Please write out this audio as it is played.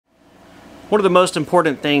One of the most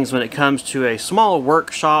important things when it comes to a small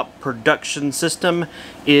workshop production system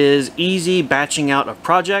is easy batching out of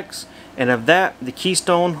projects, and of that, the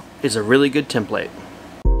Keystone is a really good template.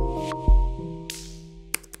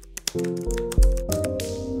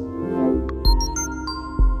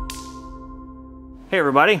 Hey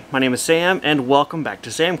everybody, my name is Sam and welcome back to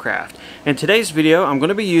Samcraft. In today's video, I'm going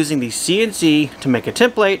to be using the CNC to make a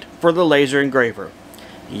template for the laser engraver.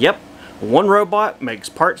 Yep, one robot makes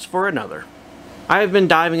parts for another. I have been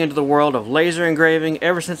diving into the world of laser engraving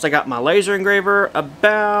ever since I got my laser engraver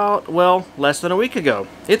about, well, less than a week ago.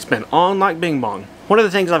 It's been on like bing bong. One of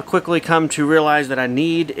the things I've quickly come to realize that I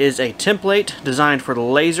need is a template designed for the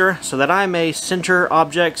laser so that I may center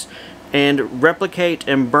objects and replicate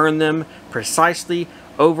and burn them precisely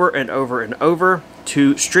over and over and over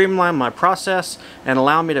to streamline my process and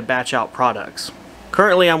allow me to batch out products.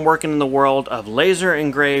 Currently I'm working in the world of laser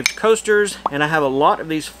engraved coasters, and I have a lot of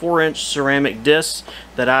these 4-inch ceramic discs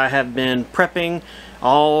that I have been prepping,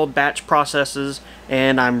 all batch processes,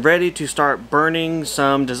 and I'm ready to start burning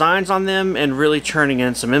some designs on them and really churning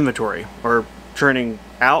in some inventory, or churning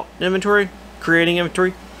out inventory, creating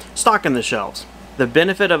inventory, stocking the shelves. The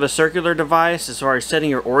benefit of a circular device as far as setting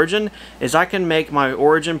your origin is I can make my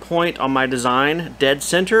origin point on my design dead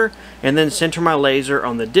center and then center my laser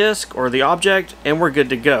on the disc or the object and we're good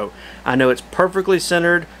to go. I know it's perfectly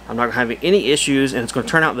centered, I'm not having any issues, and it's going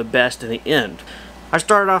to turn out the best in the end. I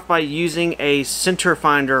started off by using a center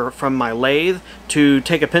finder from my lathe to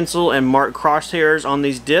take a pencil and mark crosshairs on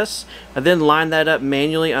these discs. I then lined that up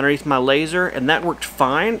manually underneath my laser, and that worked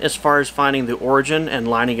fine as far as finding the origin and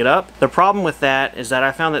lining it up. The problem with that is that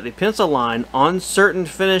I found that the pencil line on certain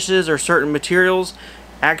finishes or certain materials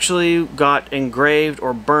actually got engraved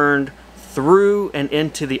or burned through and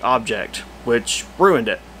into the object, which ruined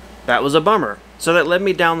it. That was a bummer. So that led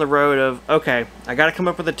me down the road of, okay, I gotta come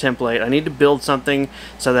up with a template. I need to build something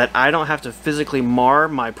so that I don't have to physically mar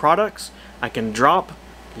my products. I can drop,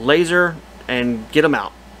 laser, and get them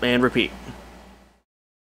out, and repeat.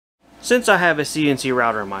 Since I have a CNC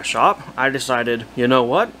router in my shop, I decided, you know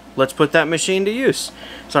what? Let's put that machine to use.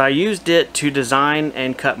 So I used it to design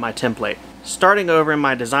and cut my template. Starting over in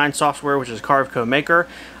my design software, which is Carveco Maker,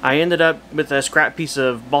 I ended up with a scrap piece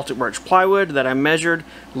of Baltic birch plywood that I measured,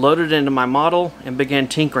 loaded into my model, and began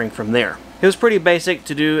tinkering from there. It was pretty basic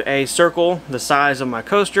to do a circle the size of my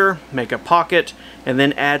coaster, make a pocket, and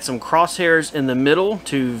then add some crosshairs in the middle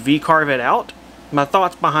to V-carve it out. My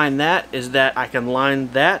thoughts behind that is that I can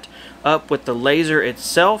line that up with the laser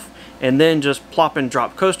itself and then just plop and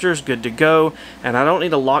drop coasters, good to go, and I don't need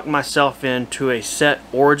to lock myself into a set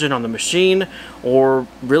origin on the machine or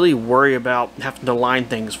really worry about having to line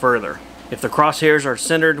things further. If the crosshairs are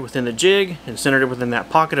centered within the jig and centered within that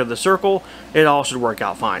pocket of the circle, it all should work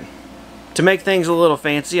out fine. To make things a little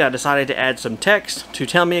fancy, I decided to add some text to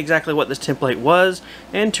tell me exactly what this template was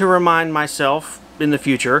and to remind myself in the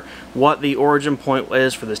future what the origin point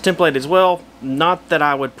is for this template as well. Not that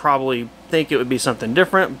I would probably think it would be something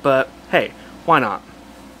different, but hey, why not?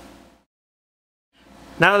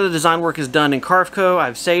 Now that the design work is done in Carveco,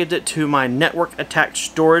 I've saved it to my network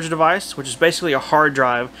attached storage device, which is basically a hard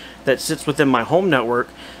drive that sits within my home network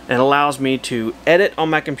and allows me to edit on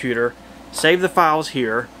my computer, save the files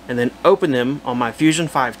here, and then open them on my Fusion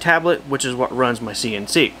 5 tablet, which is what runs my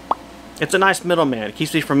CNC. It's a nice middleman. It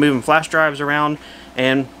keeps me from moving flash drives around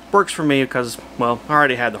and works for me because, well, I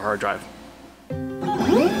already had the hard drive.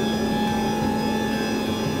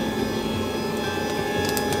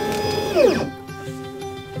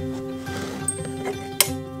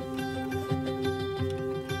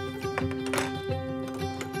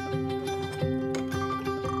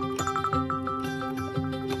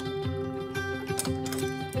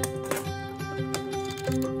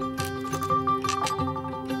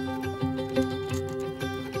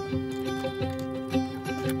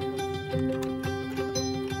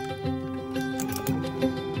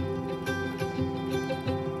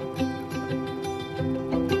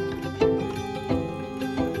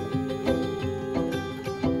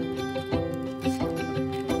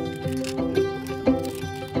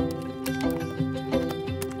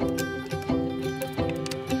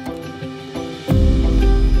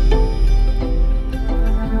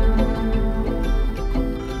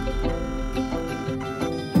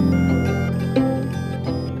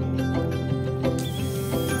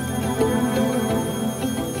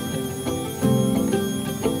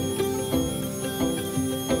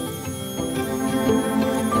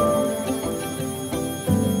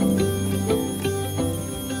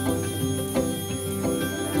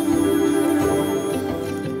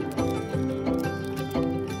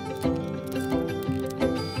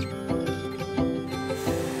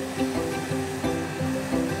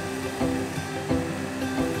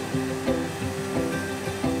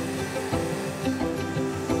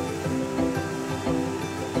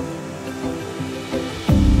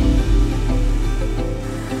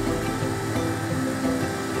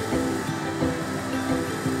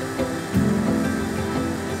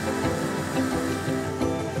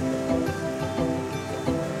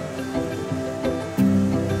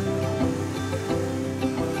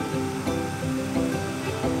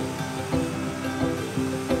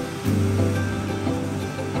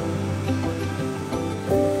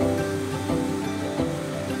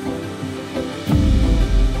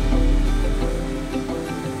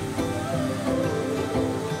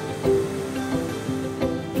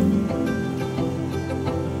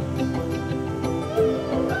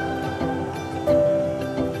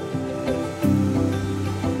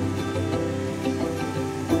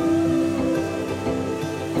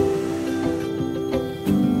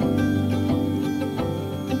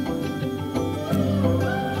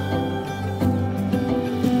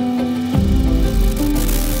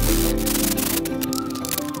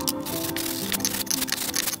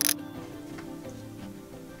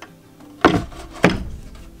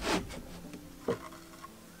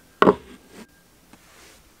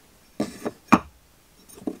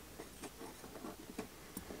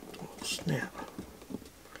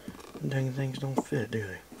 dang things don't fit, do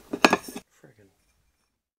they? Friggin'.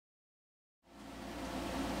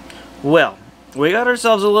 Well, we got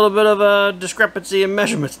ourselves a little bit of a discrepancy in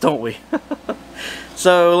measurements, don't we?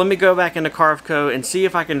 So let me go back into Carveco and see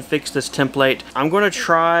if I can fix this template. I'm going to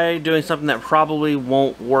try doing something that probably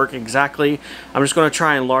won't work exactly. I'm just going to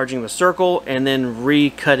try enlarging the circle and then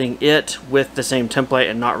recutting it with the same template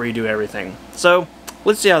and not redo everything. So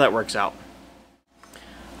let's see how that works out.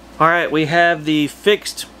 Alright, we have the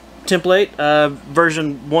fixed template,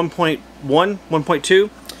 version 1.1, 1.2.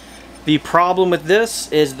 The problem with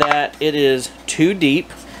this is that it is too deep.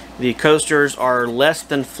 The coasters are less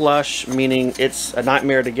than flush, meaning it's a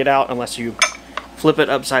nightmare to get out unless you flip it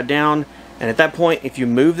upside down. And at that point, if you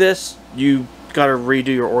move this, you got to redo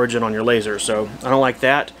your origin on your laser. So I don't like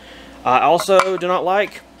that. I also do not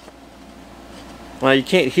like, well, you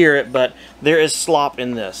can't hear it, but there is slop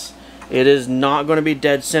in this. It is not going to be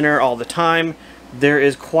dead center all the time. There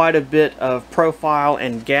is quite a bit of profile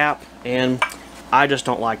and gap, and I just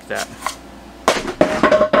don't like that.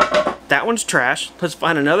 That one's trash. Let's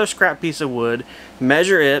find another scrap piece of wood,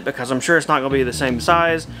 measure it, because I'm sure it's not going to be the same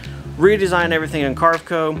size, redesign everything in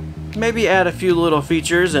Carveco, maybe add a few little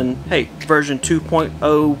features, and hey, version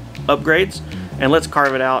 2.0 upgrades, and let's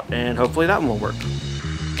carve it out, and hopefully that one will work.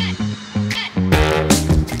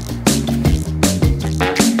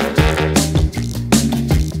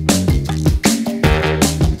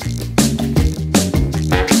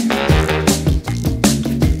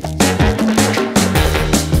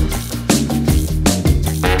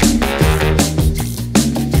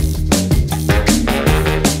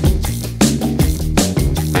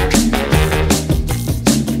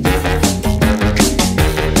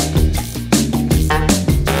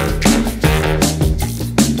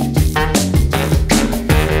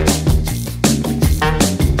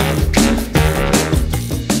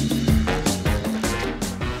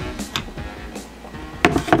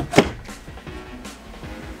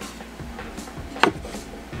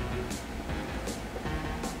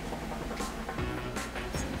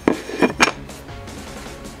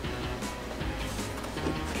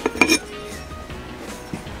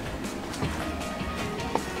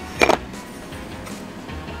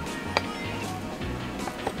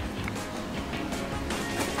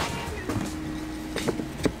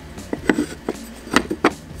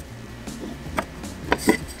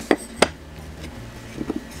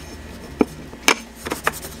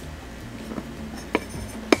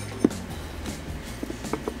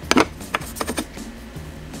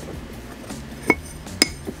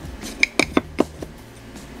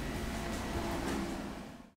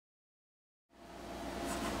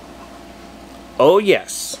 Oh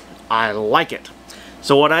yes, I like it.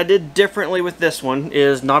 So what I did differently with this one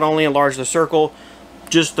is not only enlarge the circle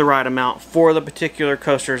just the right amount for the particular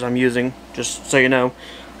coasters I'm using, just so you know.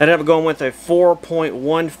 I ended up going with a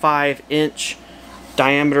 4.15 inch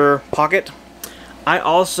diameter pocket. I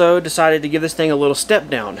also decided to give this thing a little step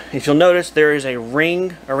down. If you'll notice, there is a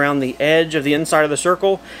ring around the edge of the inside of the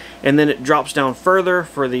circle, and then it drops down further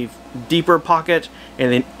for the deeper pocket,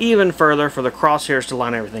 and then even further for the crosshairs to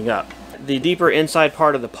line everything up. The deeper inside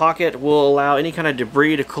part of the pocket will allow any kind of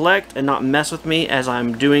debris to collect and not mess with me as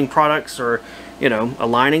I'm doing products or, you know,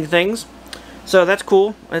 aligning things. So that's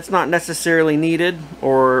cool. It's not necessarily needed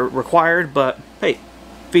or required, but hey,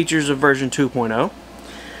 features of version 2.0.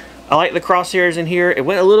 I like the crosshairs in here. It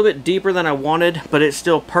went a little bit deeper than I wanted, but it's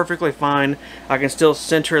still perfectly fine. I can still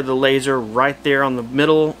center the laser right there on the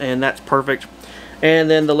middle, and that's perfect.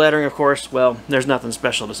 And then the lettering, of course, well, there's nothing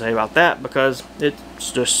special to say about that because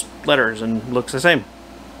it's just letters and looks the same.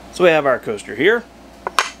 So we have our coaster here,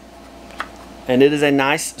 and it is a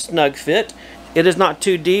nice snug fit. It is not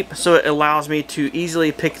too deep, so it allows me to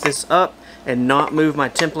easily pick this up and not move my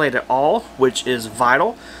template at all, which is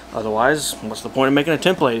vital. Otherwise, what's the point of making a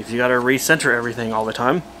template if you got to recenter everything all the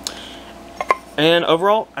time? And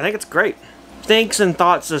overall, I think it's great. Thanks and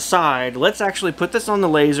thoughts aside, let's actually put this on the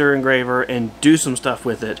laser engraver and do some stuff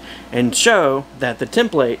with it and show that the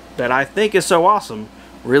template that I think is so awesome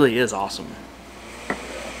really is awesome.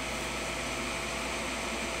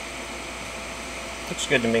 Looks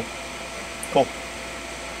good to me. Cool.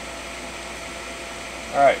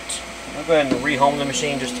 Alright, I'll go ahead and rehome the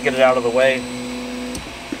machine just to get it out of the way.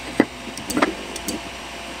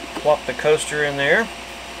 Plop the coaster in there,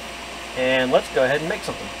 and let's go ahead and make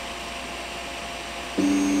something.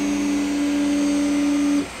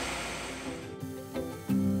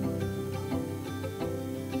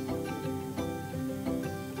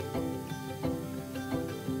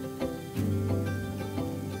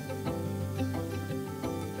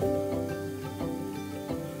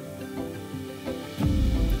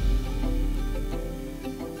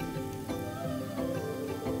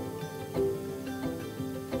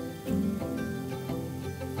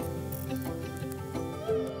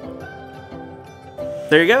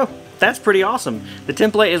 there you go. That's pretty awesome. The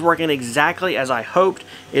template is working exactly as I hoped.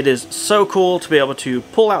 It is so cool to be able to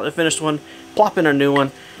pull out the finished one, plop in a new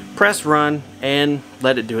one, press run, and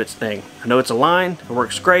let it do its thing. I know it's aligned, it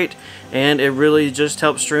works great, and it really just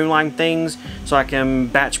helps streamline things so I can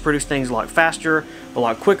batch produce things a lot faster, a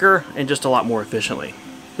lot quicker, and just a lot more efficiently.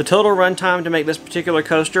 The total run time to make this particular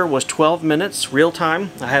coaster was 12 minutes, real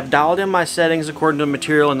time. I have dialed in my settings according to the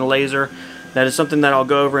material and the laser. That is something that I'll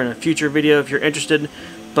go over in a future video if you're interested,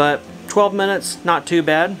 but 12 minutes, not too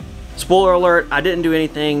bad. Spoiler alert, I didn't do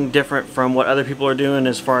anything different from what other people are doing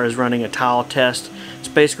as far as running a tile test. It's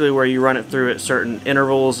basically where you run it through at certain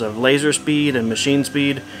intervals of laser speed and machine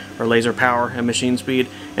speed, or laser power and machine speed,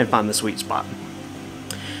 and find the sweet spot.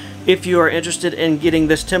 If you are interested in getting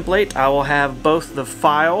this template, I will have both the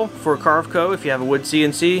file for Carveco, if you have a wood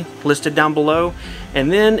CNC, listed down below.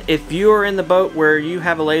 And then if you are in the boat where you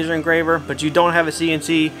have a laser engraver, but you don't have a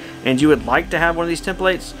CNC, and you would like to have one of these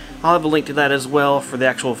templates, I'll have a link to that as well for the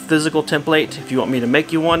actual physical template if you want me to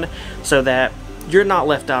make you one, so that you're not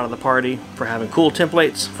left out of the party for having cool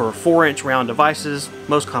templates for 4-inch round devices,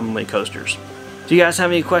 most commonly coasters. Do you guys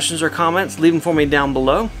have any questions or comments? Leave them for me down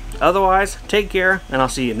below. Otherwise, take care, and I'll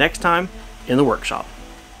see you next time in the workshop.